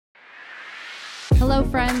Hello,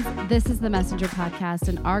 friends. This is the Messenger Podcast,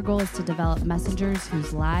 and our goal is to develop messengers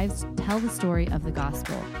whose lives tell the story of the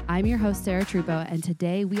gospel. I'm your host, Sara Truppo, and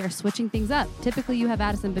today we are switching things up. Typically, you have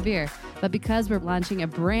Addison Bevere, but because we're launching a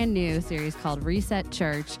brand new series called Reset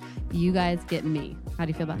Church, you guys get me. How do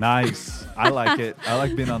you feel about that? Nice. I like it. I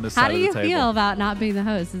like being on this side of the table. How do you feel about not being the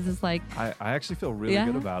host? Is this like... I actually feel really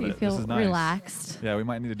good about you it. Feel this is nice. Relaxed. Yeah, we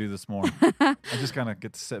might need to do this more. I just kind of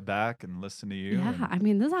get to sit back and listen to you. Yeah, I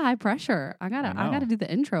mean, this is a high pressure. I gotta do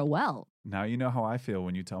the intro well. Now you know how I feel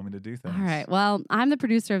when you tell me to do things. All right. Well, I'm the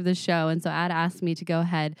producer of this show, and so Ad asked me to go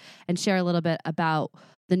ahead and share a little bit about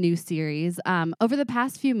the new series. Over the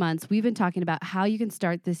past few months, we've been talking about how you can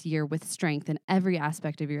start this year with strength in every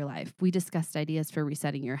aspect of your life. We discussed ideas for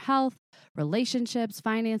resetting your health, relationships,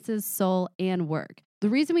 finances, soul, and work. The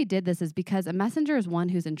reason we did this is because a messenger is one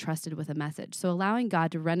who's entrusted with a message. So allowing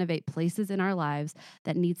God to renovate places in our lives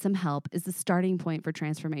that need some help is the starting point for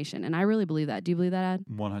transformation. And I really believe that. Do you believe that, Ad?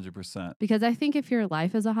 100%. Because I think if your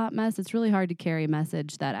life is a hot mess, it's really hard to carry a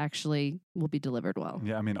message that actually will be delivered well.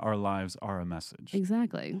 Yeah, I mean, our lives are a message.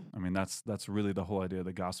 Exactly. I mean, that's really the whole idea of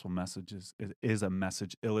the gospel message it is a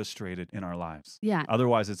message illustrated in our lives. Yeah.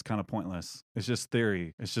 Otherwise, it's kind of pointless. It's just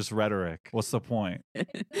theory. It's just rhetoric. What's the point?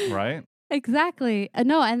 Right? Exactly.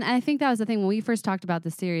 No, and I think that was the thing. When we first talked about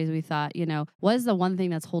the series, we thought, what is the one thing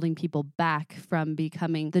that's holding people back from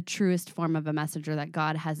becoming the truest form of a messenger that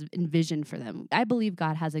God has envisioned for them? I believe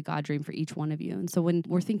God has a God dream for each one of you. And so when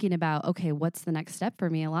we're thinking about, okay, what's the next step for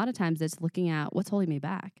me? A lot of times it's looking at what's holding me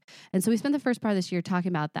back. And so we spent the first part of this year talking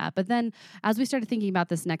about that. But then as we started thinking about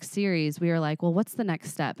this next series, we were like, well, what's the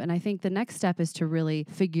next step? And I think the next step is to really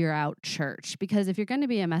figure out church. Because if you're going to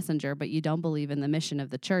be a messenger, but you don't believe in the mission of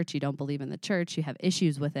the church, you don't believe in the church, you have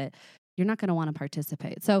issues with it, you're not going to want to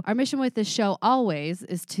participate. So our mission with this show always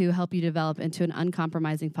is to help you develop into an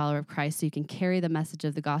uncompromising follower of Christ so you can carry the message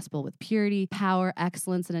of the gospel with purity, power,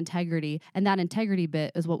 excellence, and integrity. And that integrity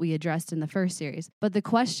bit is what we addressed in the first series. But the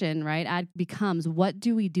question, right, becomes, what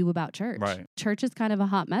do we do about church? Right. Church is kind of a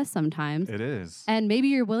hot mess sometimes. It is. And maybe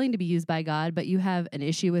you're willing to be used by God, but you have an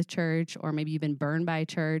issue with church, or maybe you've been burned by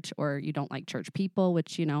church, or you don't like church people,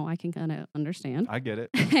 which, I can kind of understand. I get it.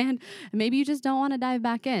 And maybe you just don't want to dive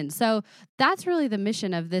back in. So that's really the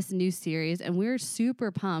mission of this new series. And we're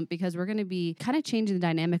super pumped because we're going to be kind of changing the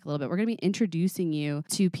dynamic a little bit. We're going to be introducing you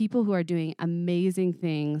to people who are doing amazing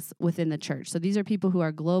things within the church. So these are people who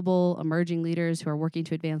are global, emerging leaders who are working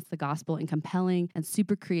to advance the gospel in compelling and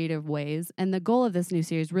super creative ways. And the goal of this new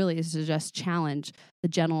series really is to just challenge the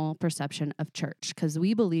general perception of church, because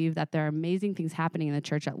we believe that there are amazing things happening in the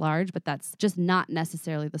church at large, but that's just not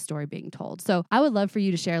necessarily the story being told. So I would love for you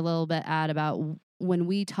to share a little bit, Ad, about when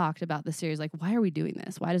we talked about the series, like, why are we doing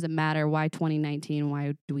this? Why does it matter? Why 2019?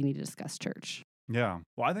 Why do we need to discuss church? Yeah.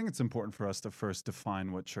 Well, I think it's important for us to first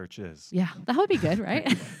define what church is. Yeah, that would be good, right?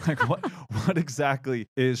 Like what exactly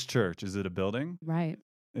is church? Is it a building? Right.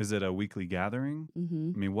 Is it a weekly gathering?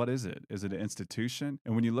 Mm-hmm. I mean, what is it? Is it an institution?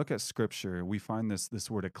 And when you look at scripture, we find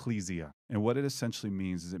this word ecclesia. And what it essentially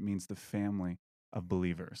means is it means the family of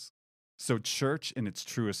believers. So church in its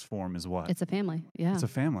truest form is what? It's a family. Yeah. It's a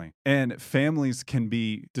family. And families can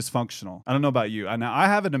be dysfunctional. I don't know about you. Now, I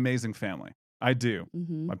have an amazing family. I do.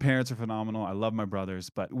 Mm-hmm. My parents are phenomenal. I love my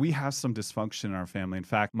brothers, but we have some dysfunction in our family. In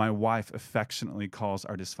fact, my wife affectionately calls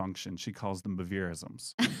our dysfunction, she calls them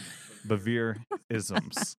Bevereisms.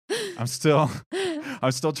 Bevereisms. I'm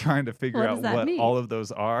still trying to figure out what all of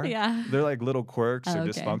those are. Yeah. They're like little quirks or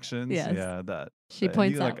okay. dysfunctions. Yes. Yeah, that she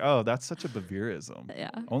points out. Like, oh, that's such a Bevereism.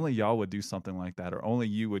 Yeah. Only y'all would do something like that, or only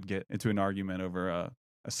you would get into an argument over a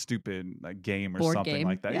stupid game or board something game.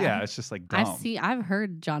 like that. Yeah, it's just like dumb. I've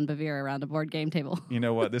heard John Bevere around a board game table. You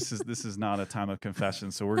know what? This is not a time of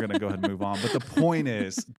confession, so we're going to go ahead and move on. But the point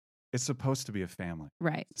is, it's supposed to be a family.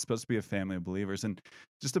 Right. It's supposed to be a family of believers. And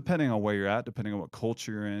just depending on where you're at, depending on what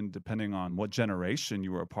culture you're in, depending on what generation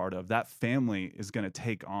you were a part of, that family is going to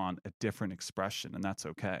take on a different expression, and that's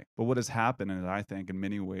okay. But what has happened is, I think, in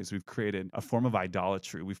many ways, we've created a form of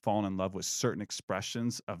idolatry. We've fallen in love with certain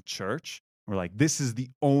expressions of church. We're like, this is the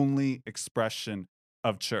only expression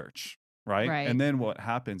of church, right? And then what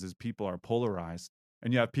happens is people are polarized.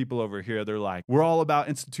 And you have people over here, they're like, we're all about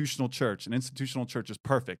institutional church, and institutional church is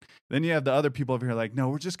perfect. Then you have the other people over here like, no,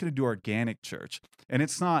 we're just going to do organic church. And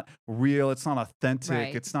it's not real, it's not authentic,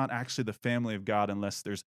 right. It's not actually the family of God unless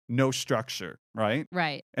there's no structure, right?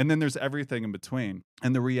 Right. And then there's everything in between.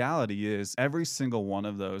 And the reality is every single one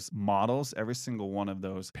of those models, every single one of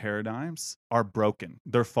those paradigms are broken.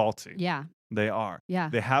 They're faulty. Yeah. They are. Yeah.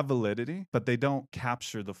 They have validity, but they don't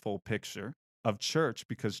capture the full picture of church,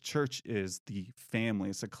 because church is the family.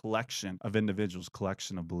 It's a collection of individuals,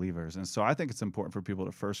 collection of believers. And so I think it's important for people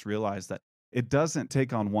to first realize that it doesn't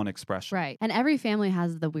take on one expression. Right. And every family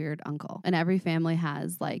has the weird uncle, and every family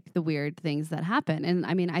has like the weird things that happen. And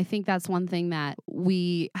I mean, I think that's one thing that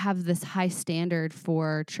we have this high standard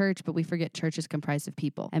for church, but we forget church is comprised of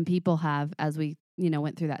people, and people have, as we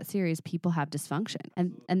went through that series, people have dysfunction,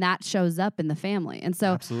 and that shows up in the family. And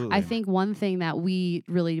so Absolutely. I think one thing that we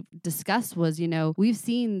really discussed was, we've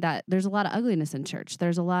seen that there's a lot of ugliness in church.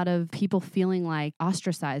 There's a lot of people feeling like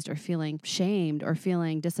ostracized or feeling shamed or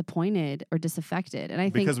feeling disappointed or disaffected. And I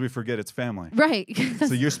think because we forget it's family. Right.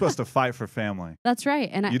 So you're supposed to fight for family. That's right.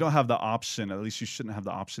 And you don't have the option, at least you shouldn't have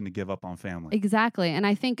the option to give up on family. Exactly. And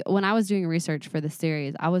I think when I was doing research for the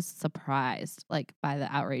series, I was surprised by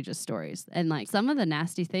the outrageous stories and some of the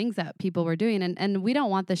nasty things that people were doing. And we don't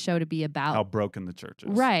want the show to be about how broken the church is.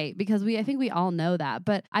 Right. Because I think we all know that.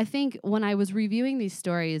 But I think when I was reviewing these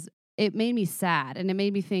stories, it made me sad, and it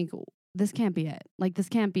made me think, this can't be it. This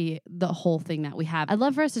can't be the whole thing that we have. I'd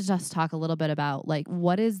love for us to just talk a little bit about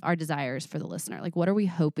what is our desires for the listener? What are we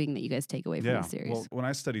hoping that you guys take away from the series? Well, when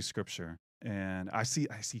I study scripture and I see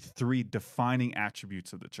 3 defining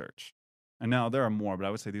attributes of the church. And now there are more, but I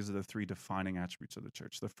would say these are the 3 defining attributes of the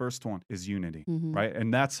church. The first one is unity, right?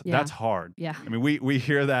 And that's hard. Yeah. I mean, we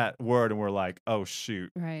hear that word and we're like, oh shoot.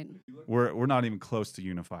 Right. We're not even close to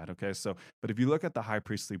unified, okay? So, but if you look at the high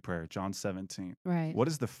priestly prayer, John 17, right. What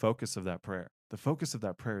is the focus of that prayer? The focus of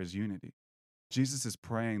that prayer is unity. Jesus is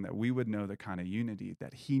praying that we would know the kind of unity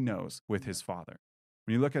that he knows with his Father.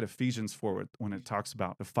 When you look at Ephesians 4, when it talks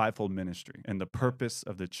about the fivefold ministry and the purpose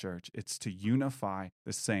of the church, it's to unify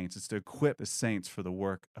the saints. It's to equip the saints for the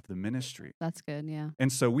work of the ministry. That's good, yeah.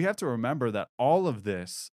 And so we have to remember that all of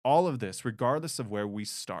this, regardless of where we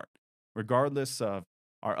start, regardless of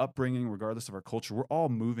our upbringing, regardless of our culture, we're all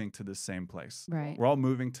moving to the same place. Right. We're all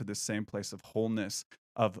moving to the same place of wholeness,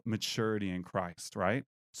 of maturity in Christ, right?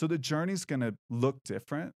 So the journey's going to look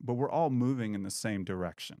different, but we're all moving in the same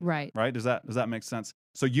direction. Right. Right? Does that make sense?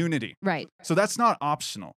 So unity. Right. So that's not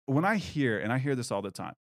optional. When I hear, and I hear this all the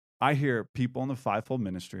time, I hear people in the fivefold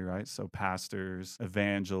ministry, right? So pastors,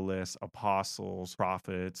 evangelists, apostles,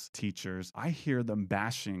 prophets, teachers, I hear them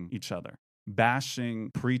bashing each other,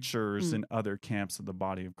 bashing preachers in other camps of the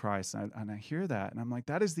body of Christ. And I hear that, and I'm like,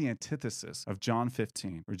 that is the antithesis of John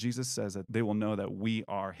 15, where Jesus says that they will know that we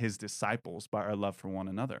are his disciples by our love for one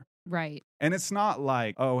another. Right. And it's not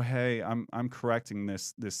like, oh, hey, I'm correcting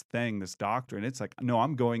this doctrine. It's like, no,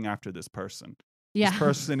 I'm going after this person. Yeah. This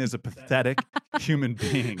person is a pathetic human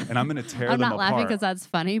being, and I'm going to tear them apart. I'm not laughing because that's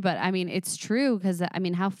funny, but I mean, it's true because, I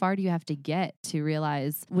mean, how far do you have to get to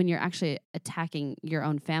realize when you're actually attacking your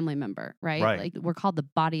own family member, right? Right. We're called the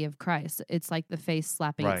body of Christ. It's like the face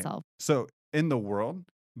slapping itself. So in the world,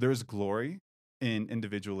 there's glory in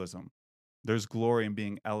individualism. There's glory in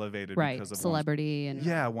being elevated because of celebrity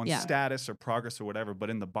one's status or progress or whatever. But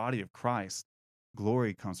in the body of Christ,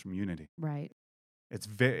 glory comes from unity. Right. It's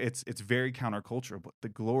very countercultural, but the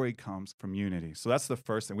glory comes from unity. So that's the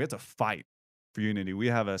first thing. We have to fight for unity. We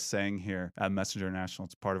have a saying here at Messenger International.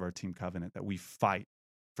 It's part of our team covenant that we fight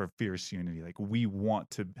for fierce unity. We want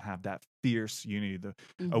to have that fierce unity,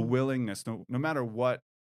 a willingness, no matter what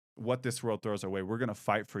this world throws our way, we're going to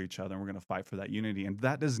fight for each other, and we're going to fight for that unity. And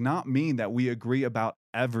that does not mean that we agree about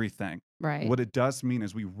everything. Right. What it does mean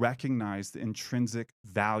is we recognize the intrinsic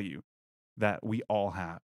value that we all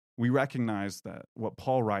have. We recognize that what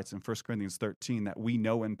Paul writes in 1 Corinthians 13, that we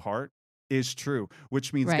know in part, is true,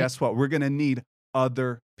 which means, guess what? We're going to need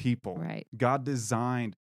other people. Right. God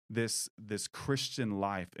designed this Christian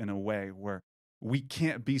life in a way where we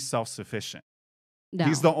can't be self-sufficient. No.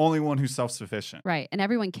 He's the only one who's self-sufficient. Right. And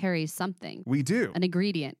everyone carries something. We do. An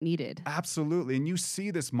ingredient needed. Absolutely. And you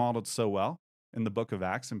see this modeled so well in the book of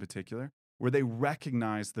Acts in particular, where they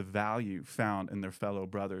recognize the value found in their fellow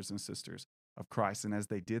brothers and sisters of Christ. And as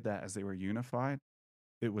they did that, as they were unified,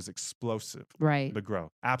 it was explosive. Right. The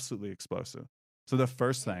growth. Absolutely explosive. So the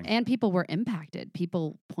first thing. And people were impacted.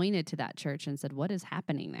 People pointed to that church and said, what is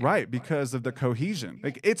happening there? Right, because of the cohesion.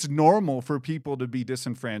 It's normal for people to be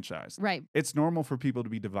disenfranchised. Right. It's normal for people to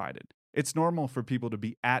be divided. It's normal for people to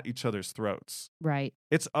be at each other's throats. Right.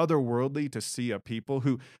 It's otherworldly to see a people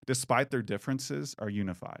who, despite their differences, are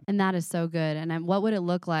unified. And that is so good. And what would it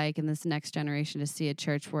look like in this next generation to see a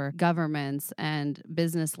church where governments and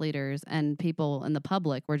business leaders and people in the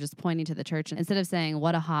public were just pointing to the church? And instead of saying,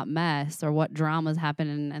 what a hot mess or what drama's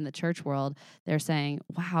happening in the church world, they're saying,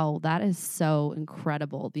 wow, that is so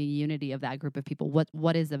incredible, the unity of that group of people.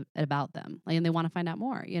 What is it about them? And they want to find out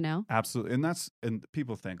more, Absolutely. And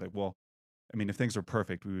people think well, I mean, if things were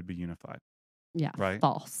perfect, we would be unified. Yeah. Right?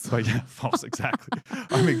 False. But false, exactly.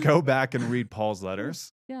 I mean, go back and read Paul's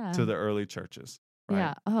letters to the early churches, right?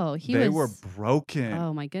 Yeah. Oh, They were broken.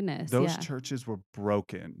 Oh my goodness. Those Yeah. churches were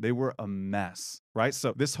broken. They were a mess, right?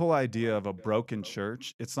 So this whole idea of a broken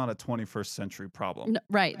church, it's not a 21st century problem.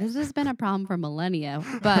 Right. This has been a problem for millennia.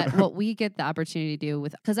 But what we get the opportunity to do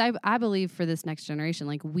with, because I believe for this next generation,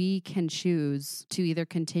 like we can choose to either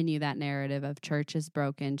continue that narrative of church is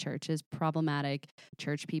broken, church is problematic,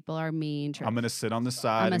 church people are mean. I'm going to sit on the I'm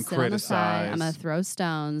side gonna and sit on the side, I'm criticize. going to throw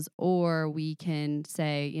stones, or we can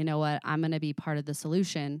say, you know what, I'm going to be part of the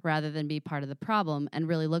solution rather than be part of the problem, and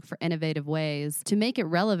really look for innovative ways to make it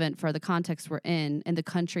relevant for the context we're in the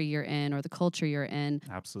country you're in, or the culture you're in.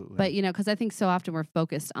 Absolutely. But, because I think so often we're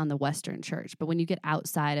focused on the Western church. But when you get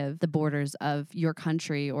outside of the borders of your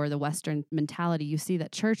country or the Western mentality, you see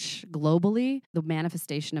that church globally, the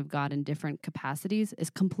manifestation of God in different capacities is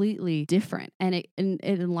completely different. And it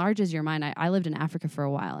enlarges your mind. I lived in Africa for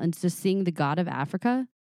a while, and just seeing the God of Africa,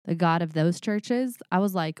 the God of those churches, I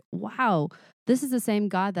was like, wow, this is the same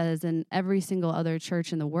God that is in every single other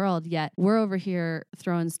church in the world. Yet we're over here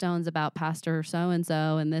throwing stones about Pastor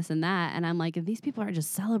so-and-so and this and that. And I'm like, if these people are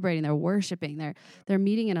just celebrating, they're worshiping, they're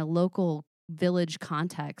meeting in a local village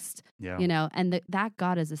context, and that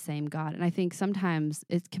God is the same God. And I think sometimes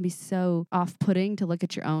it can be so off-putting to look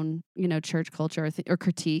at your own, church culture or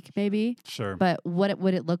critique maybe. Sure. But what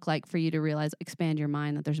would it look like for you to realize, expand your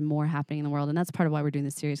mind that there's more happening in the world? And that's part of why we're doing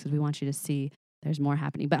this series, because we want you to see there's more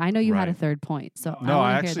happening. But I know you had a third point, so no,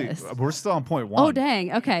 I actually, hear this. We're still on point 1. Oh,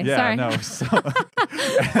 dang. Okay, yeah, sorry. No,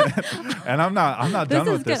 and I'm not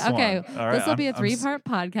done with this one. Okay, all right? This will be a 3-part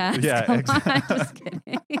podcast. Yeah, exactly. I'm just kidding.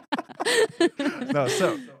 No,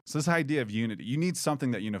 so this idea of unity, you need something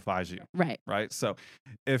that unifies you, right? So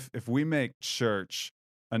if we make church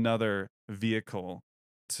another vehicle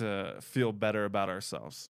to feel better about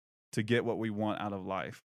ourselves, to get what we want out of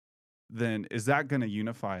life, then is that going to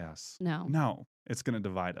unify us? No, it's going to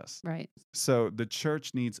divide us. Right. So the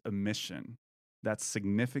church needs a mission that's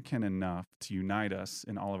significant enough to unite us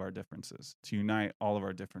in all of our differences, to unite all of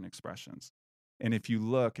our different expressions. And if you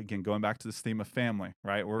look, again, going back to this theme of family,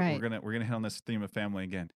 right? We're gonna hit on this theme of family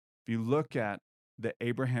again. If you look at the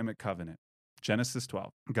Abrahamic covenant, Genesis 12,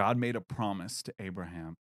 God made a promise to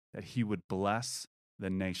Abraham that he would bless the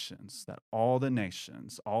nations, that all the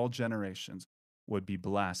nations, all generations would be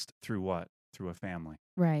blessed through what? Through a family.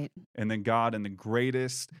 Right. And then God, in the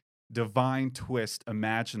greatest divine twist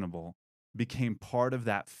imaginable, became part of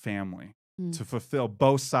that family to fulfill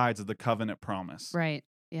both sides of the covenant promise. Right.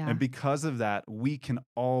 Yeah. And because of that, we can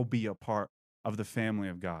all be a part of the family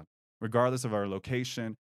of God, regardless of our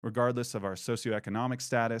location, regardless of our socioeconomic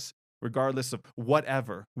status, regardless of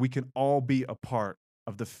whatever. We can all be a part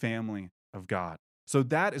of the family of God. So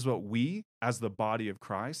that is what we, as the body of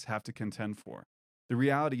Christ, have to contend for. The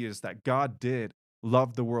reality is that God did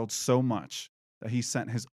love the world so much that he sent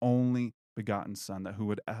his only begotten Son, that who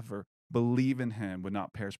would ever believe in him would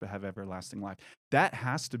not perish but have everlasting life. That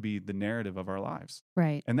has to be the narrative of our lives.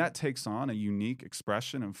 Right. And that takes on a unique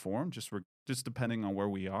expression and form, just depending on where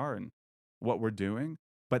we are and what we're doing.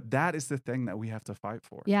 But that is the thing that we have to fight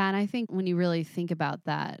for. Yeah, and I think when you really think about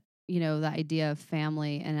that, the idea of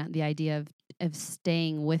family and the idea of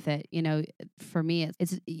staying with it, for me,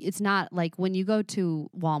 it's not like when you go to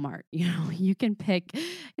Walmart, you can pick,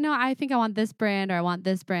 I think I want this brand, or I want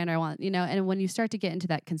this brand, or I want, and when you start to get into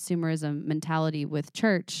that consumerism mentality with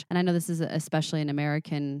church, and I know this is especially an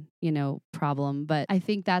American, problem, but I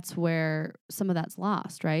think that's where some of that's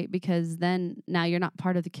lost, right? Because then now you're not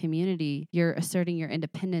part of the community. You're asserting your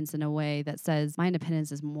independence in a way that says my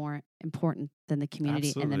independence is more important than the community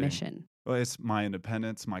Absolutely. and the mission. Well, it's my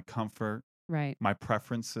independence, my comfort, right? My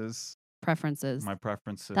preferences. My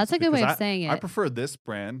preferences. That's a good way of saying it. I prefer this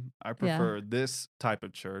brand. I prefer this type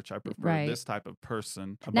of church. I prefer this type of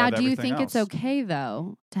person above now, do you think else. it's okay,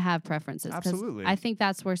 though, to have preferences? Absolutely. I think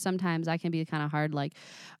that's where sometimes I can be kind of hard, like,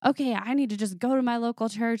 okay, I need to just go to my local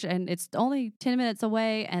church and it's only 10 minutes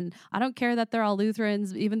away and I don't care that they're all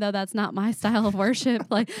Lutherans, even though that's not my style of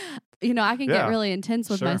worship. Like, I can get really intense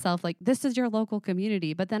with myself, like, this is your local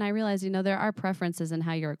community. But then I realize, there are preferences in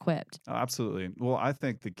how you're equipped. Oh, absolutely. Well, I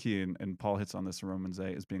think the key, and Paul hits on this in Romans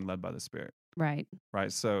 8, is being led by the Spirit. Right.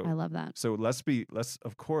 So I love that. So let's be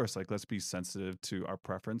sensitive to our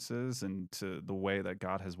preferences and to the way that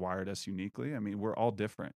God has wired us uniquely. I mean, we're all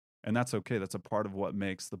different, and that's okay. That's a part of what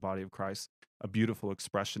makes the body of Christ a beautiful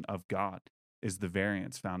expression of God, is the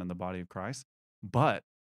variance found in the body of Christ. But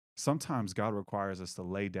sometimes God requires us to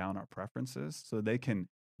lay down our preferences so they can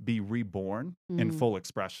be reborn in full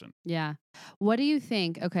expression. Yeah. What do you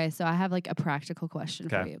think? Okay, so I have like a practical question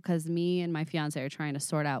for Okay. you because me and my fiance are trying to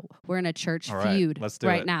sort out. We're in a church All right, feud let's do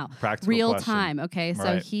right it. now, Practical real question. time. Okay, so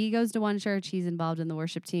Right. he goes to one church. He's involved in the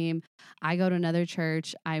worship team. I go to another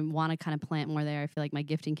church. I want to kind of plant more there. I feel like my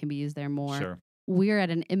gifting can be used there more. Sure. We're at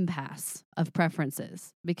an impasse of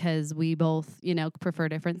preferences because we both, prefer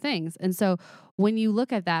different things. And so when you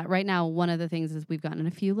look at that right now, one of the things is we've gotten in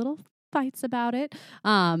a few little fights about it.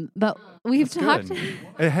 But we've That's talked.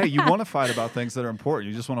 good. Hey, you want to fight about things that are important.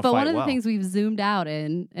 You just want to But fight one of the well. things we've zoomed out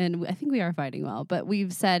in, and I think we are fighting well, but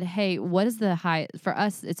we've said, hey, what is the high for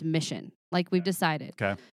us? It's mission. Like we've decided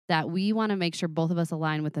Okay. that we want to make sure both of us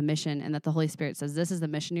align with the mission and that the Holy Spirit says this is the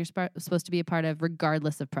mission you're supposed to be a part of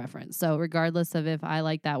regardless of preference. So regardless of if I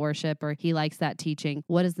like that worship or he likes that teaching,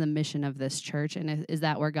 what is the mission of this church? And is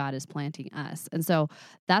that where God is planting us? And so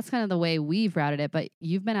that's kind of the way we've routed it, but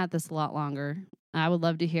you've been at this a lot longer. I would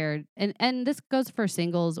love to hear, and this goes for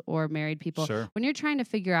singles or married people. Sure. When you're trying to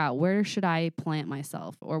figure out where should I plant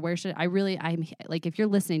myself or where should I'm like, if you're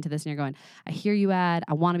listening to this and you're going, I hear you I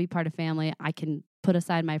want to be part of family. I can put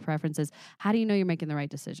aside my preferences. How do you know you're making the right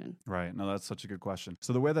decision? Right. No, that's such a good question.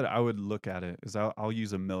 So the way that I would look at it is I'll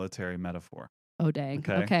use a military metaphor. Oh, dang.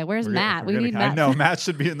 Okay. Where's Matt? We need Matt. I know Matt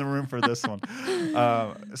should be in the room for this one.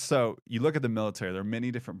 So you look at the military, there are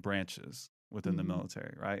many different branches within the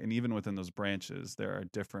military, right? And even within those branches, there are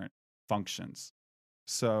different functions.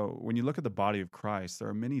 So when you look at the body of Christ, there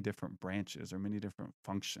are many different branches or many different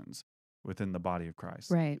functions within the body of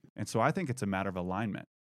Christ. Right. And so I think it's a matter of alignment.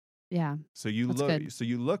 Yeah. So you That's look good. so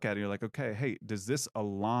you look at it, you're like, okay, hey, does this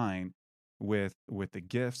align with the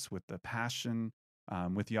gifts, with the passion,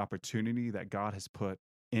 with the opportunity that God has put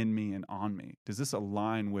in me and on me? Does this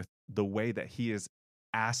align with the way that He has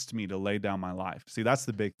asked me to lay down my life? See, that's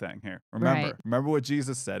the big thing here. Remember what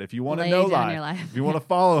Jesus said. If you want to know life, if you want to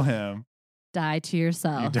follow Him, die to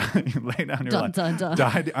yourself. you lay down your life. Dun.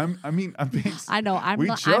 Die. I'm being. I know. We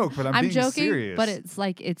joke, but I'm being joking, serious. but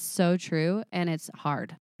it's so true and it's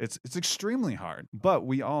hard. It's extremely hard. But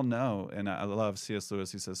we all know, and I love C.S.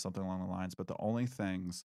 Lewis. He says something along the lines, but the only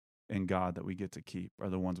things in God that we get to keep are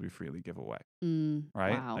the ones we freely give away.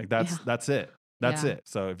 Right? Wow. Like that's it. That's it.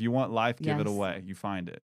 So if you want life, give it Yes. away. You find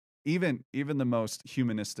it. Even the most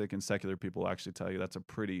humanistic and secular people actually tell you that's a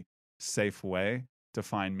pretty safe way to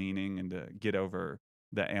find meaning and to get over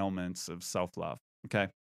the ailments of self-love. Okay?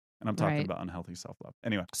 And I'm talking Right. about unhealthy self-love.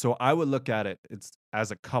 Anyway, so I would look at it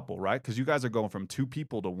as a couple, right? Because you guys are going from two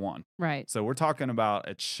people to one. Right. So we're talking about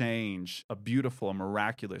a change, a beautiful, a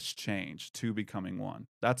miraculous change to becoming one.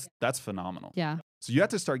 That's phenomenal. Yeah. So you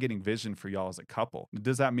have to start getting vision for y'all as a couple.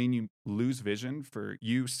 Does that mean you lose vision for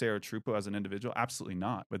you, Sara Truppo, as an individual? Absolutely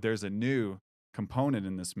not. But there's a new component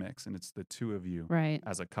in this mix, and it's the two of you Right.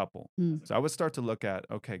 as a couple. Mm. So I would start to look at,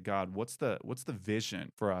 okay, God, what's the vision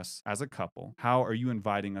for us as a couple? How are you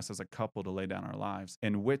inviting us as a couple to lay down our lives?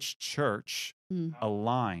 And which church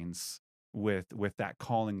aligns with that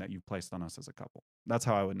calling that you placed on us as a couple? That's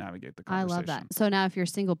how I would navigate the I conversation. love that. So now if you're a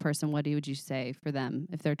single person, what would you say for them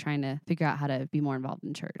if they're trying to figure out how to be more involved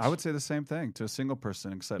in church? I would say the same thing to a single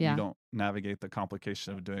person, except you don't navigate the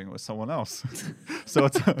complication of doing it with someone else. So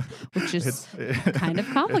which is kind of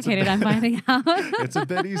complicated, I'm finding out. It's a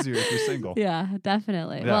bit easier if you're single. Yeah,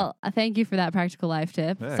 definitely. Yeah. Well, thank you for that practical life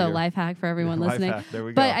tip. Yeah, So life hack for everyone listening. Life hack. There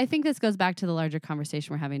we But go. I think this goes back to the larger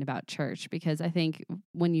conversation we're having about church, because I think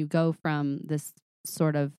when you go from this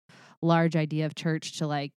sort of large idea of church to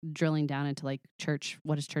like drilling down into like church,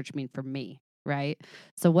 what does church mean for me? Right.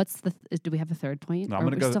 So do we have a third point? No, I'm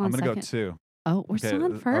going to go two. Oh, we're still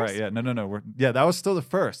on first? All right, yeah. No. That was still the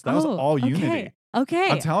first. That was all unity. Okay.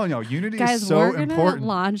 I'm telling y'all, unity Guys, is so we're gonna important.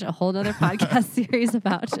 launch a whole other podcast series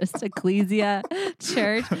about just ecclesia,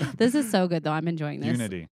 church. This is so good, though. I'm enjoying this.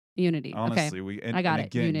 Unity. Honestly, okay. I got it.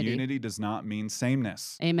 Again, Unity does not mean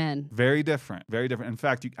sameness. Amen. Very different. Very different. In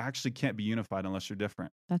fact, you actually can't be unified unless you're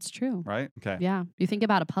different. That's true. Right? Okay. Yeah. You think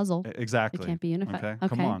about a puzzle. Exactly. It can't be unified. Okay.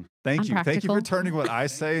 Come on. Thank you. Practical. Thank you for turning what I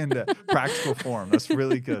say into practical form. That's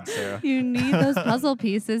really good, Sara. You need those puzzle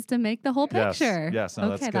pieces to make the whole picture. Yes. No, okay,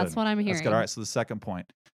 that's good. that's what I'm hearing. That's good. All right. So the second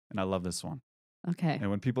point, and I love this one. Okay.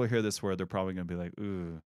 And when people hear this word, they're probably going to be like,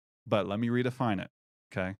 ooh. But let me redefine it.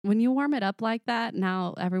 Okay. When you warm it up like that,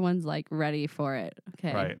 now everyone's like ready for it.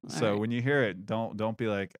 Okay. Right. So when you hear it, don't be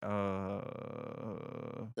like,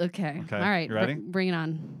 Okay. All right. You ready? Bring it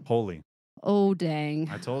on. Holy. Oh, dang.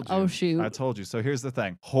 I told you. Oh, shoot. I told you. So here's the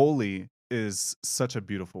thing. Holy is such a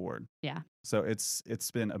beautiful word. Yeah. So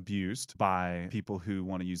it's been abused by people who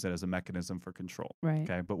want to use that as a mechanism for control. Right.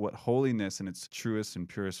 Okay. But what holiness in its truest and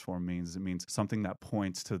purest form means, it means something that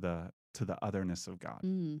points to the to the otherness of God,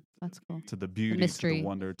 That's cool. to the beauty, to mystery. the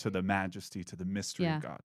wonder, to the majesty, to the mystery Yeah. of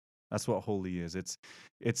God. That's what holy is.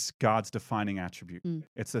 It's God's defining attribute.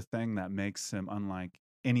 It's the thing that makes him unlike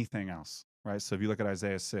anything else, right? So if you look at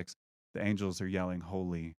Isaiah 6, the angels are yelling,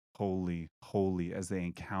 holy, holy, holy, as they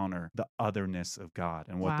encounter the otherness of God.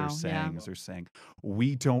 And what they're Wow, saying yeah. is they're saying,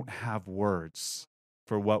 we don't have words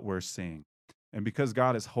for what we're seeing. And because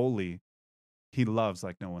God is holy, he loves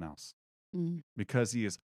like no one else. Because he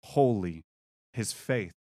is holy, his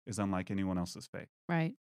faith is unlike anyone else's faith.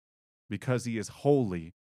 Right. Because he is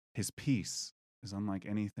holy, his peace is unlike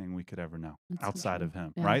anything we could ever know That's so outside true. of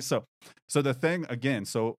him, Yeah. right? So the thing, again,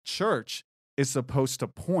 so church is supposed to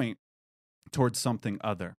point towards something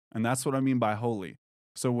other. And that's what I mean by holy.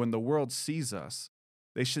 So when the world sees us,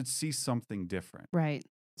 they should see something different. Right.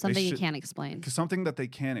 Something you can't explain. Something that they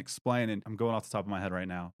can't explain. And I'm going off the top of my head right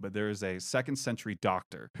now, but there is a 2nd century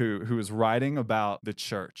doctor who is writing about the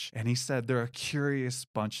church. And he said, they're a curious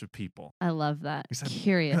bunch of people. I love that. He said,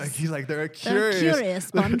 curious. He's like, they're a They're curious,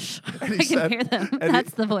 curious bunch. And I he can said- hear them. and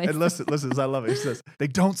That's the voice. And listen, I love it. He says, they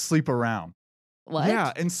don't sleep around. What?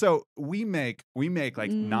 Yeah. And so we make like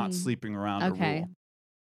not sleeping around a Okay. rule.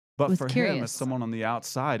 But Was for him, curious. as someone on the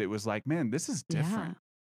outside, it was like, man, this is different.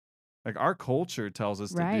 Like our culture tells us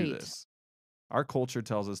to do Right. this. Our culture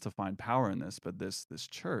tells us to find power in this, but this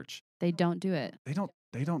church, They don't do it. they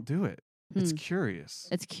don't do it. It's curious.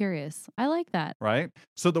 It's curious. I like that. Right?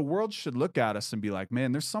 So the world should look at us and be like,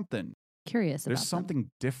 man, there's something Curious about something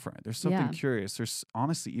different. There's something Yeah. curious. There's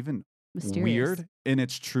honestly even Mysterious. weird in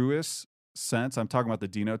its truest sense. I'm talking about the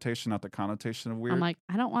denotation, not the connotation of weird. I'm like,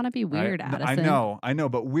 I don't want to be right? weird, No, Addison. I know,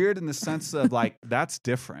 but weird in the sense of like that's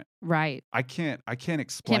different. Right. I can't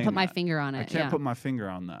explain. Can't put my that. finger on it. I can't put my finger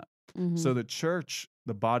on that. Mhm. So the church,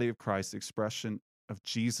 the body of Christ, the expression of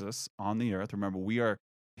Jesus on the earth. Remember, we are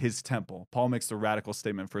his temple. Paul makes the radical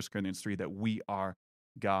statement in 1 Corinthians 3 that we are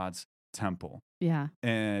God's temple. Yeah.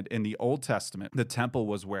 And in the Old Testament, the temple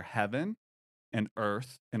was where heaven and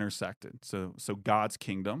earth intersected. So God's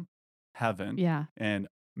kingdom, heaven, Yeah. and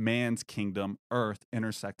man's kingdom, earth,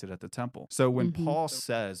 intersected at the temple. So when Mhm. Paul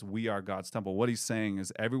says we are God's temple, what he's saying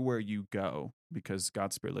is everywhere you go, because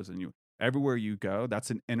God's Spirit lives in you, everywhere you go,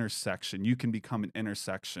 that's an intersection. You can become an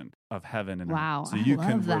intersection of heaven and Wow, earth. So I you love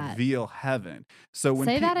can that. reveal heaven. So when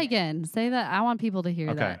Say that again. Say that. I want people to hear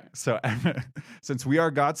Okay. that. So since we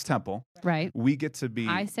are God's temple, Right. we get to be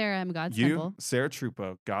I, Sara, am God's you, temple. Sara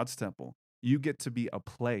Truppo, God's temple. You get to be a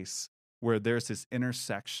place where there's this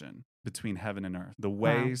intersection between heaven and earth. The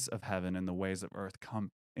ways of heaven and the ways of earth come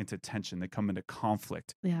into tension. They come into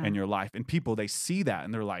conflict Yeah. in your life. And people, they see that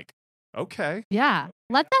and they're like, okay. Yeah.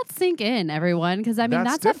 Let that sink in, everyone. Because I mean,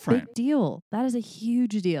 That's that's a different. big deal. That is a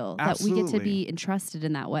huge deal that we get to Absolutely. be entrusted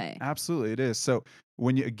in that way. Absolutely, it is. So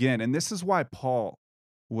when you, again, and this is why Paul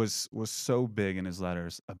was so big in his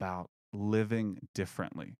letters about living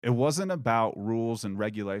differently. It wasn't about rules and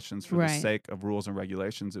regulations for the Right. sake of rules and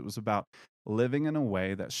regulations. It was about living in a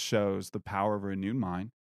way that shows the power of a renewed mind,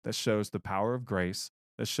 that shows the power of grace,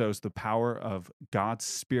 that shows the power of God's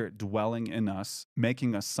Spirit dwelling in us,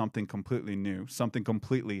 making us something completely new, something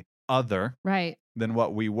completely other Right. than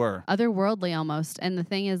what we were. Otherworldly almost. And the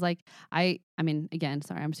thing is, like, I mean, again,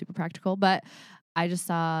 sorry, I'm super practical, but I just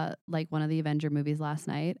saw like one of the Avenger movies last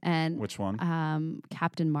night, and Which one?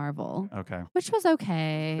 Captain Marvel, Okay. which was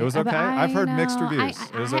okay. It was But okay? I've heard mixed know, reviews.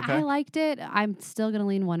 It was okay? I liked it. I'm still gonna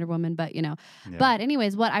lean Wonder Woman, but Yeah. But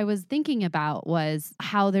anyways, what I was thinking about was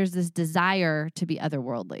how there's this desire to be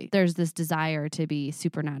otherworldly. There's this desire to be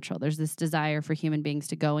supernatural. There's this desire for human beings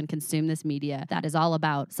to go and consume this media that is all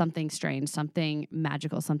about something strange, something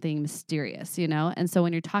magical, something mysterious, And so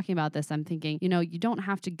when you're talking about this, I'm thinking, you don't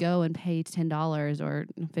have to go and pay $10 or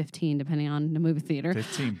 $15, depending on the movie theater.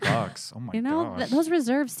 $15. Oh my gosh. Those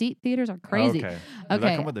reserved seat theaters are crazy. Okay. Did that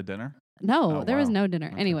Okay. come with the dinner? No, Oh, there was wow. no dinner.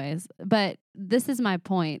 Okay. Anyways, but this is my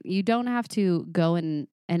point. You don't have to go and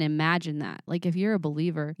imagine that. Like if you're a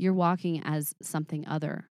believer, you're walking as something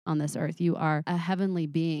other on this earth. You are a heavenly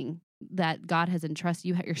being that God has entrusted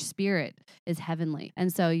you. Your spirit is heavenly.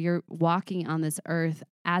 And so you're walking on this earth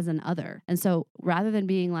as an other. And so rather than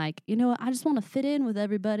being like, I just want to fit in with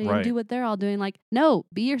everybody and Right. do what they're all doing, like, no,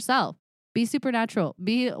 be yourself. Be supernatural.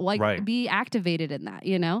 Be like, Right. be activated in that,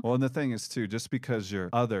 Well, and the thing is, too, just because you're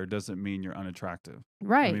other doesn't mean you're unattractive.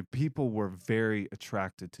 Right. I mean, people were very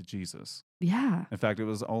attracted to Jesus. Yeah. In fact, it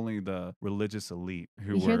was only the religious elite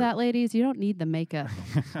who You were. hear that, ladies? You don't need the makeup.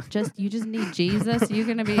 You just need Jesus. You're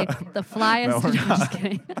gonna be the flyest. No, we're I'm not. just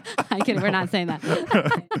kidding. I'm kidding. We're not saying that.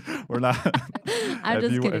 We're not. I'm if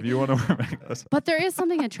just you, kidding. If you want to wear makeup, But there is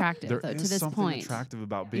something attractive there though, is to this something point. attractive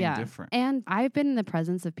about being Yeah. different. And I've been in the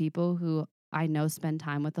presence of people who I know spend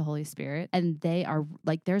time with the Holy Spirit, and they are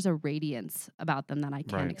like, there's a radiance about them that I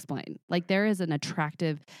can't Right. explain. Like there is an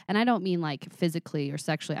attractive, and I don't mean like physically or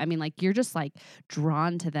sexually. I mean like you're just like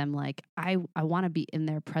drawn to them. Like I want to be in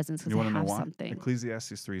their presence because You they want to know have why? something.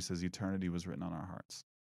 Ecclesiastes 3 says eternity was written on our hearts.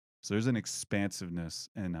 So there's an expansiveness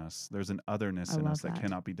in us. There's an otherness I in love us that that.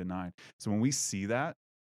 cannot be denied. So when we see that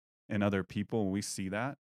in other people, when we see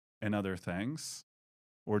that in other things,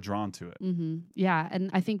 we're drawn to it. Yeah.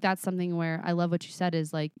 And I think that's something where I love what you said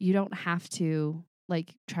is like, you don't have to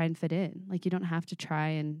like try and fit in. Like you don't have to try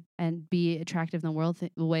and be attractive in the world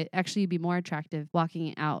way. Actually, you'd be more attractive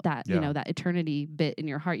walking out that, you Yeah. know, that eternity bit in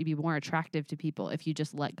your heart. You'd be more attractive to people if you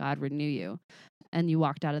just let God renew you and you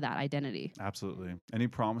walked out of that identity. Absolutely. And he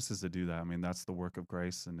promises to do that. I mean, that's the work of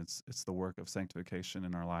grace, and it's the work of sanctification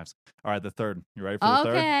in our lives. All right, the third. You ready for the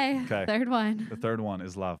third? Okay. Third one. The third one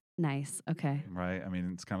is love. Nice. Okay. Right? I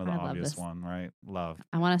mean, it's kind of the I love obvious this. one, right? Love.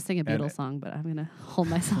 I want to sing a And- Beatles song, but I'm going to hold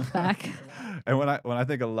myself back. And when I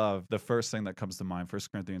think of love, the first thing that comes to mind, 1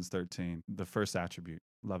 Corinthians 13, the first attribute,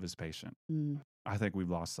 love is patient. I think we've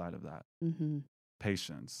lost sight of that.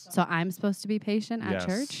 Patience. So I'm supposed to be patient at Yes.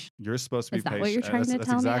 church? You're supposed to be Is that patient. what you're trying to That's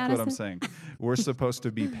tell me, exactly what I'm Addison? saying. We're supposed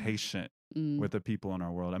to be patient Mm, with the people in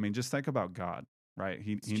our world. I mean, just think about God, right?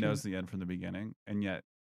 He true. knows the end from the beginning, and yet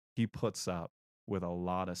he puts up with a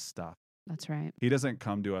lot of stuff. That's right. He doesn't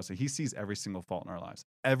come to us. He sees every single fault in our lives.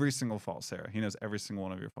 Every single fault, Sarah. He knows every single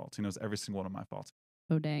one of your faults. He knows every single one of my faults.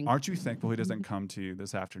 Oh, dang. Aren't you thankful he doesn't come to you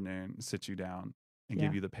this afternoon, sit you down, and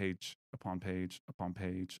give Yeah. you the page upon page upon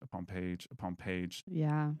page upon page upon page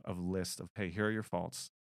Yeah. of list of, hey, here are your faults.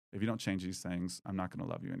 If you don't change these things, I'm not going to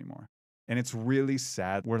love you anymore. And it's really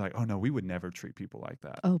sad. We're like, oh no, we would never treat people like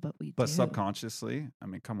that. Oh, but we But do. subconsciously, I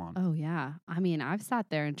mean, come on. Oh, yeah. I mean, I've sat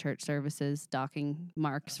there in church services docking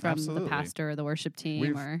marks from Absolutely. the pastor or the worship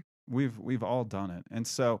team or We've all done it. And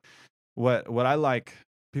so what I like,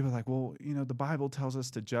 people are like, well, you know, the Bible tells us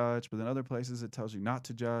to judge, but in other places it tells you not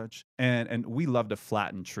to judge. And we love to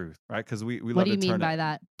flatten truth, right? Because we what love do you to mean by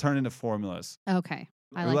that? turn into formulas. Okay.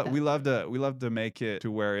 I like that. We love to make it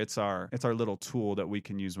to where it's our little tool that we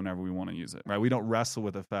can use whenever we want to use it, right? We don't wrestle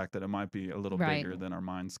with the fact that it might be a little Right. bigger than our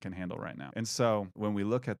minds can handle right now. And so when we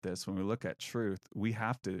look at this, when we look at truth, we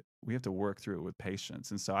have to work through it with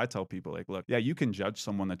patience. And so I tell people, like, look, yeah, you can judge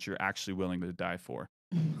someone that you're actually willing to die for.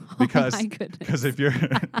 Because, oh my goodness. because if you're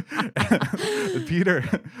Peter,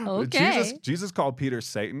 Okay. Jesus called Peter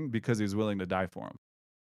Satan because he was willing to die for him.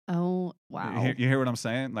 Oh, wow. You hear what I'm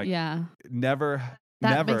saying? Like, yeah. never.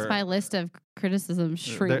 That Never. makes my list of criticism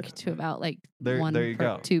shrink to about like one there you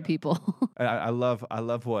per go. 2 people. I love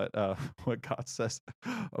what God says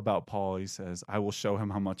about Paul. He says, "I will show him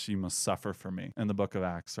how much he must suffer for me." In the book of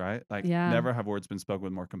Acts, right? Like, Yeah. never have words been spoken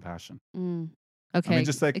with more compassion. Okay. I mean,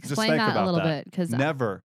 just explain think that about a little that. bit because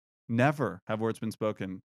Never have words been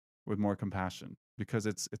spoken with more compassion, because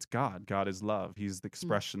it's God. God is love. He's the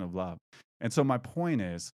expression of love. And so my point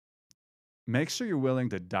is, make sure you're willing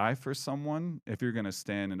to die for someone if you're going to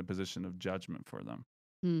stand in a position of judgment for them.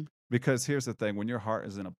 Because here's the thing, when your heart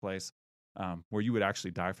is in a place where you would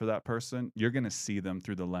actually die for that person, you're going to see them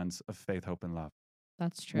through the lens of faith, hope, and love.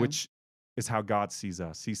 That's true. Which is how God sees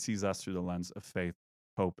us. He sees us through the lens of faith,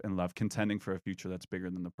 hope, and love, contending for a future that's bigger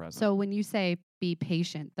than the present. So when you say be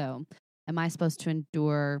patient, though, am I supposed to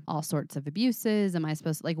endure all sorts of abuses? Am I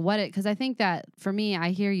supposed to, like, because I think that for me,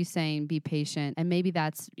 I hear you saying be patient, and maybe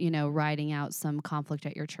that's, riding out some conflict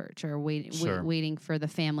at your church or waiting for the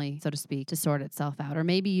family, so to speak, to sort itself out. Or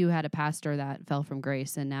maybe you had a pastor that fell from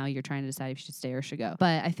grace and now you're trying to decide if you should stay or should go.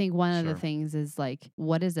 But I think one of the things is like,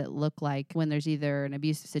 what does it look like when there's either an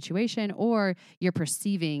abusive situation or you're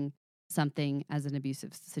perceiving something as an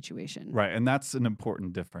abusive situation? Right. And that's an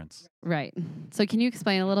important difference. Right. So can you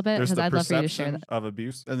explain a little bit? There's Because the I'd love for you to share perception that. of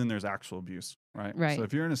abuse, and then there's actual abuse, right? Right. So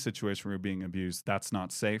if you're in a situation where you're being abused, that's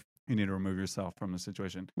not safe. You need to remove yourself from the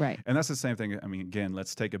situation. Right. And that's the same thing. I mean, again,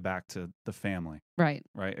 let's take it back to the family, Right.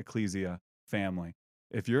 right? Ecclesia, family.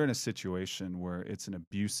 If you're in a situation where it's an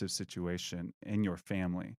abusive situation in your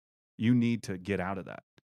family, you need to get out of that.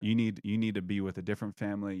 You need to be with a different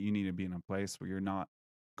family. You need to be in a place where you're not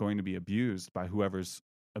going to be abused by whoever's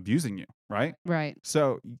abusing you, right? Right.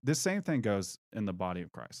 So the same thing goes in the body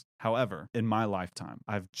of Christ. However, in my lifetime,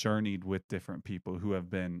 I've journeyed with different people who have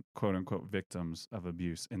been quote unquote victims of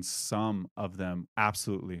abuse, and some of them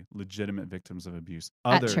absolutely legitimate victims of abuse.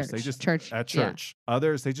 Others, at church. they just church. at church. Yeah.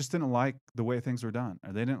 Others, they just didn't like the way things were done,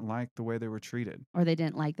 or they didn't like the way they were treated, or they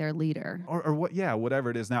didn't like their leader, or what? Yeah, whatever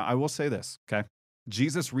it is. Now, I will say this, okay?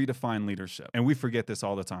 Jesus redefined leadership, and we forget this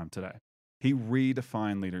all the time today. He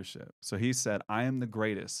redefined leadership. So he said, I am the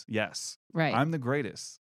greatest. Yes, right. I'm the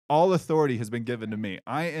greatest all authority has been given to me.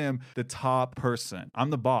 I am the top person. I'm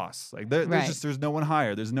the boss. Like there's no one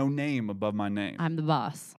higher. There's no name above my name. I'm the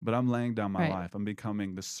boss. But I'm laying down my life. I'm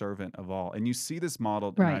becoming the servant of all. And you see this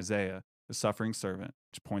modeled in Isaiah, the suffering servant,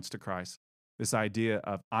 which points to Christ. This idea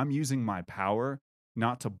of I'm using my power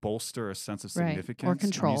not to bolster a sense of significance or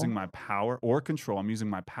control. I'm using my power or control. I'm using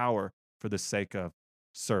my power for the sake of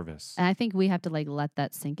service. And I think we have to let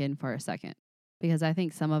that sink in for a second, because I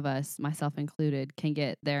think some of us, myself included, can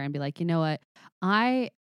get there and be like, you know what?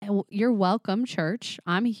 You're welcome, church.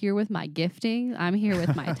 I'm here with my gifting. I'm here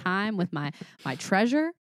with my time, with my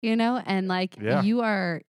treasure, and you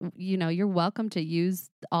are, you're welcome to use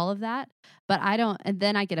all of that, but I don't, and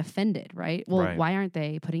then I get offended, right? Well, why aren't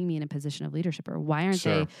they putting me in a position of leadership, or why aren't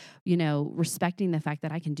they, respecting the fact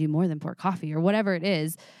that I can do more than pour coffee or whatever it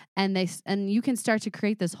is? And you can start to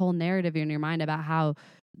create this whole narrative in your mind about how,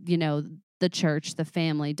 the church, the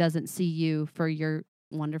family doesn't see you for your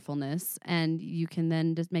wonderfulness, and you can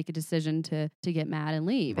then just make a decision to get mad and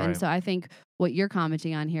leave. And so I think what you're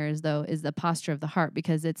commenting on here is the posture of the heart,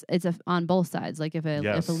 because it's on both sides. Like if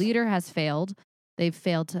a leader has failed, they've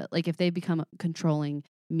failed to, if they become controlling,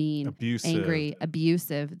 mean, angry,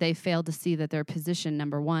 abusive, they fail to see that their position,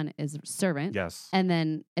 number one, is servant. Yes. And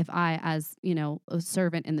then if I, as, a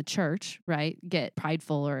servant in the church, right, get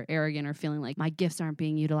prideful or arrogant or feeling like my gifts aren't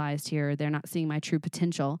being utilized here, they're not seeing my true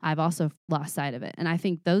potential, I've also lost sight of it. And I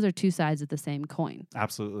think those are two sides of the same coin.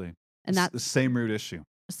 Absolutely. And that's the same root issue.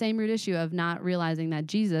 Same root issue of not realizing that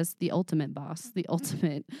Jesus, the ultimate boss, the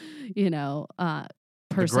ultimate, person.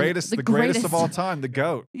 The greatest of all time, the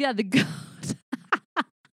GOAT. Yeah, the GOAT.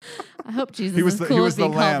 I hope Jesus is cool with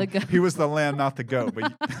being called the GOAT. He was the lamb, not the goat.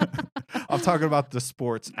 But I'm talking about the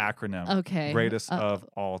sports acronym. Okay. Greatest of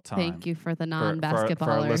all time. Thank you for the non-basketballers. For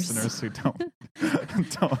our listeners who don't.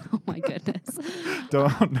 Oh my goodness.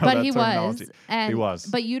 Don't know but that he terminology. He was.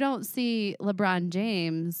 But you don't see LeBron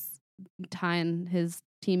James tying his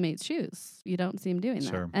teammates' shoes. You don't see him doing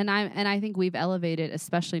that. And I think we've elevated,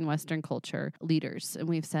 especially in Western culture, leaders, and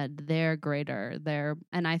we've said they're greater.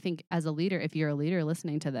 And I think as a leader, if you're a leader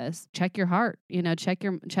listening to this, check your heart.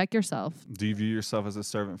 Check yourself. Do you view yourself as a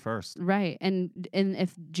servant first? Right. And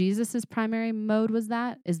if Jesus's primary mode was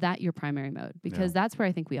that, is that your primary mode? Because that's where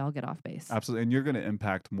I think we all get off base. Absolutely. And you're going to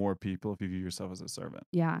impact more people if you view yourself as a servant.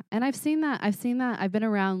 Yeah. And I've seen that. I've been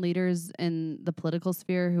around leaders in the political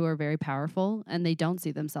sphere who are very powerful, and they don't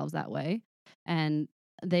see themselves that way, and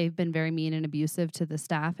they've been very mean and abusive to the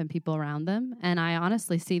staff and people around them. And I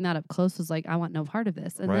honestly seen that up close, was like, I want no part of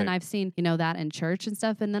this. And then I've seen that in church and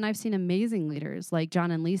stuff, and then I've seen amazing leaders like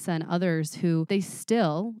John and Lisa and others who they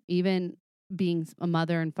still, even being a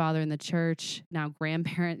mother and father in the church, now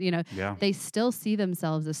grandparent, they still see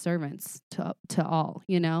themselves as servants to all,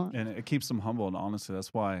 and it keeps them humble. And honestly,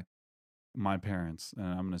 that's why my parents, and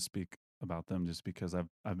I'm going to speak about them just because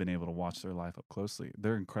I've been able to watch their life up closely.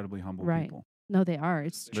 They're incredibly humble people. No, they are.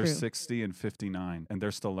 It's they're true. 60 and 59, and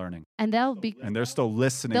they're still learning. And they're still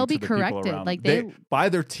listening. They'll to be the corrected. People around like they by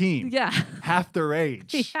their team. Yeah, half their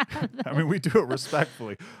age. Yeah. I mean, we do it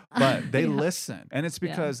respectfully, but they listen, and it's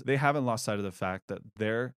because they haven't lost sight of the fact that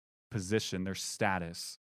their position, their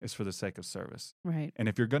status, is for the sake of service. Right. And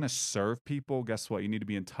if you're going to serve people, guess what? You need to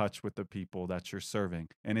be in touch with the people that you're serving.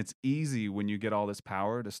 And it's easy when you get all this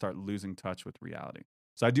power to start losing touch with reality.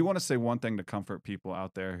 So I do want to say one thing to comfort people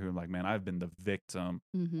out there who are like, man, I've been the victim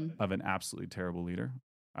of an absolutely terrible leader.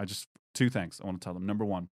 Two things I want to tell them. Number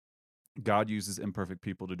one, God uses imperfect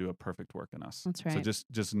people to do a perfect work in us. That's right. So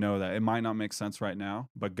just know that it might not make sense right now,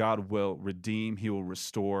 but God will redeem. He will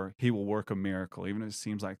restore. He will work a miracle. Even if it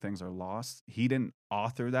seems like things are lost, he didn't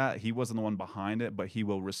author that. He wasn't the one behind it, but he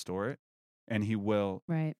will restore it, and he will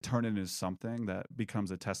turn it into something that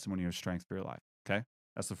becomes a testimony of strength for your life. Okay?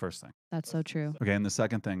 That's the first thing. That's so true. Okay, and the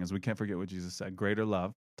second thing is we can't forget what Jesus said. Greater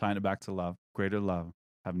love, tying it back to love, greater love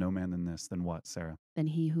have no man than this. Than what, Sarah? Than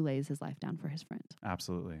he who lays his life down for his friend.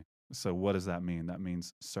 Absolutely. So what does that mean? That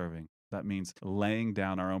means serving. That means laying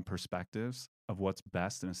down our own perspectives of what's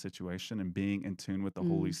best in a situation and being in tune with the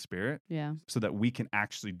Holy Spirit so that we can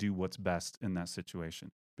actually do what's best in that situation.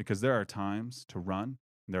 Because there are times to run,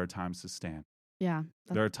 and there are times to stand. Yeah.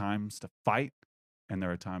 There are times to fight, and there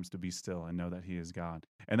are times to be still and know that he is God.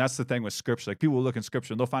 And that's the thing with scripture. Like, people will look in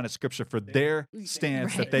scripture and they'll find a scripture for their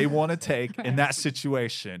stance that they want to take in that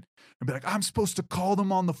situation. And be like, I'm supposed to call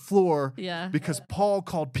them on the floor because Paul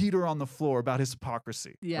called Peter on the floor about his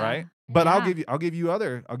hypocrisy. Right? But I'll give you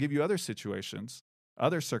other situations,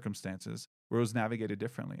 other circumstances where it was navigated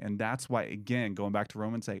differently. And that's why, again, going back to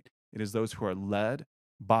Romans 8, it is those who are led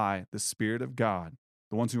by the Spirit of God,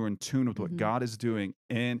 the ones who are in tune with what God is doing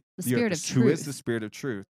in the Spirit of truth, who is the Spirit of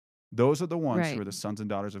truth, Those are the ones Right. who are the sons and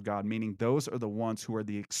daughters of God, meaning those are the ones who are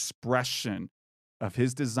the expression of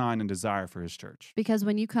his design and desire for his church. Because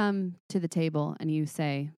when you come to the table and you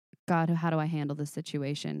say, God, how do I handle this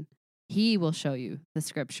situation? He will show you the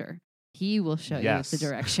scripture. He will show you the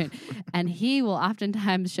direction. And he will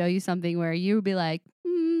oftentimes show you something where you'll be like,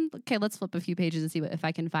 okay, let's flip a few pages and see if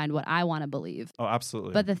I can find what I want to believe. Oh,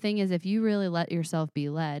 absolutely. But the thing is, if you really let yourself be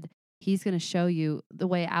led, he's going to show you the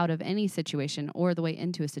way out of any situation or the way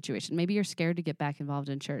into a situation. Maybe you're scared to get back involved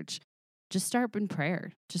in church. Just start in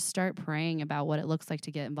prayer. Just start praying about what it looks like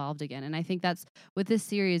to get involved again. And I think that's with this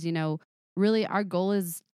series, really our goal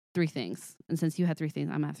is 3 things. And since you had 3 things,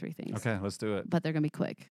 I'm going to have 3 things. Okay, let's do it. But they're going to be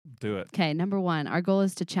quick. Do it. Okay, number 1, our goal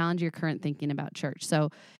is to challenge your current thinking about church. So,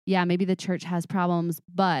 yeah, maybe the church has problems,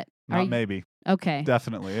 but... Maybe. Okay.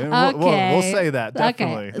 Definitely. Okay. We'll say that.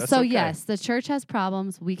 Definitely. Okay. That's so, okay. yes, the church has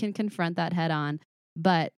problems. We can confront that head on.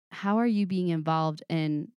 But how are you being involved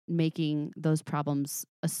in making those problems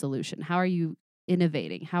a solution? How are you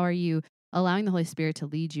innovating? How are you allowing the Holy Spirit to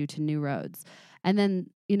lead you to new roads? And then,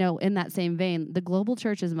 in that same vein, the global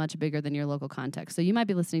church is much bigger than your local context. So you might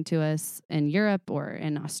be listening to us in Europe or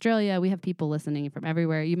in Australia. We have people listening from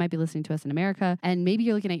everywhere. You might be listening to us in America. And maybe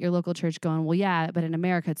you're looking at your local church going, well, yeah, but in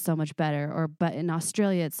America, it's so much better. But in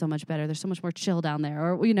Australia, it's so much better. There's so much more chill down there.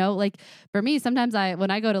 Or, for me, sometimes when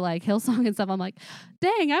I go to like Hillsong and stuff, I'm like,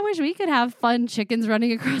 dang, I wish we could have fun chickens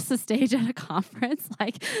running across the stage at a conference.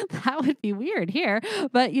 Like, that would be weird here.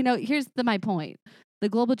 But, here's my point. The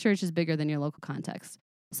global church is bigger than your local context.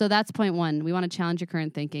 So that's point 1. We want to challenge your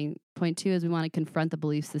current thinking. Point 2 is we want to confront the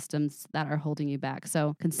belief systems that are holding you back.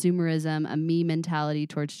 So consumerism, a me mentality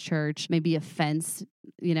towards church, maybe offense.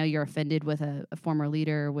 You're offended with a former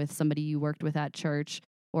leader, with somebody you worked with at church,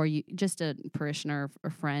 or you just a parishioner or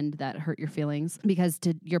friend that hurt your feelings. Because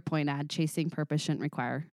to your point, chasing purpose shouldn't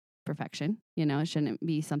require perfection. It shouldn't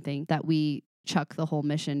be something that we chuck the whole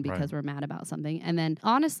mission because we're mad about something. And then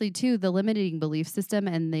honestly too, the limiting belief system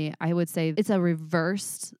and I would say it's a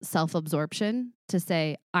reversed self-absorption to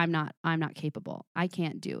say, I'm not capable. I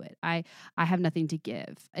can't do it. I have nothing to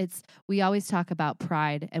give. We always talk about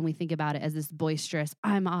pride and we think about it as this boisterous,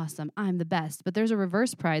 I'm awesome, I'm the best. But there's a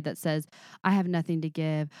reverse pride that says, I have nothing to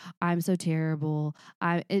give. I'm so terrible.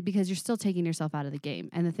 Because you're still taking yourself out of the game.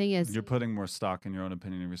 And the thing is, you're putting more stock in your own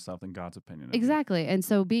opinion of yourself than God's opinion of exactly. And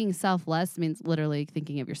so being selfless means literally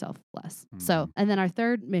thinking of yourself less. Mm-hmm. So, and then our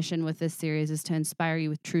third mission with this series is to inspire you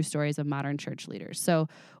with true stories of modern church leaders. So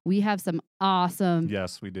we have some awesome.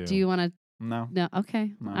 Yes, we do. Do you want to? No.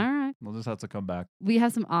 Okay. No. All right. We'll just have to come back. We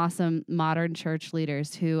have some awesome modern church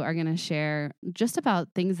leaders who are going to share just about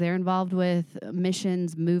things they're involved with,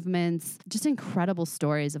 missions, movements, just incredible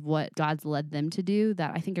stories of what God's led them to do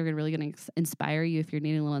that I think are really going to inspire you if you're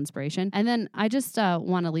needing a little inspiration. And then I just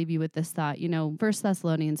want to leave you with this thought. 1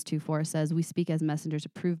 Thessalonians 2:4 says, we speak as messengers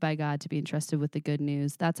approved by God to be entrusted with the good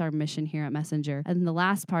news. That's our mission here at Messenger. And the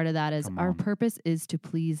last part of that is our purpose is to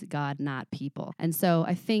please God, not people. And so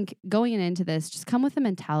I think going into this, just come with a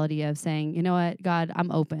mentality of saying, you know what, God, I'm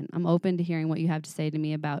open. I'm open to hearing what you have to say to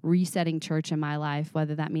me about resetting church in my life,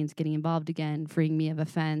 whether that means getting involved again, freeing me of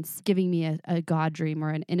offense, giving me a God dream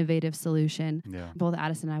or an innovative solution. Yeah. Both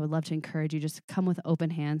Addison and I would love to encourage you, just come with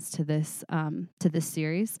open hands to this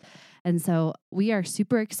series. And so we are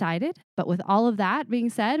super excited. But with all of that being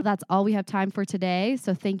said, that's all we have time for today.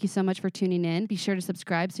 So thank you so much for tuning in. Be sure to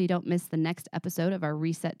subscribe so you don't miss the next episode of our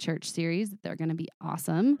Reset Church series. They're going to be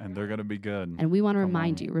awesome. And they're going to be good. And we want to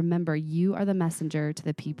remind you, remember, you are the messenger to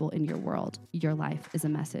the people in your world. Your life is a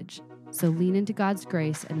message. So lean into God's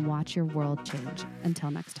grace and watch your world change. Until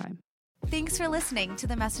next time. Thanks for listening to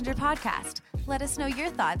the Messenger Podcast. Let us know your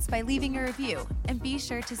thoughts by leaving a review, and be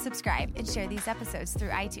sure to subscribe and share these episodes through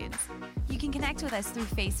iTunes. You can connect with us through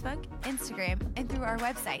Facebook, Instagram, and through our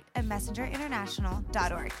website at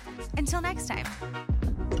messengerinternational.org. Until next time.